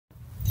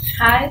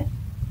Hi,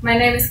 my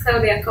name is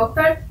Claudia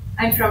Koper.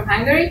 I'm from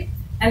Hungary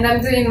and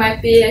I'm doing my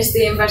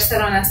PhD in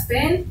Barcelona,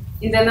 Spain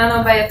in the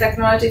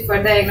Nanobiotechnology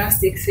for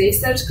Diagnostics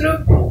Research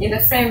Group in the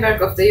framework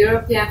of the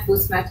European Food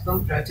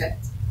Smartphone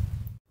project.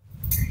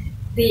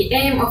 The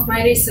aim of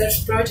my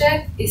research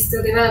project is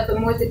to develop a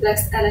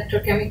multiplexed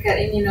electrochemical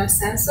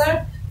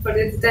immunosensor for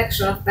the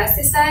detection of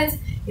pesticides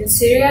in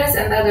cereals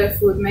and other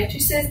food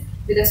matrices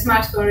with a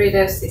smartphone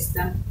readout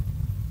system.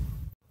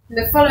 In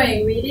the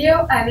following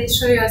video, I will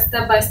show you a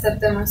step-by-step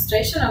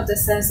demonstration of the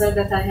sensor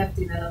that I have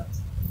developed.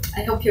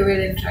 I hope you will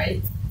enjoy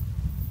it.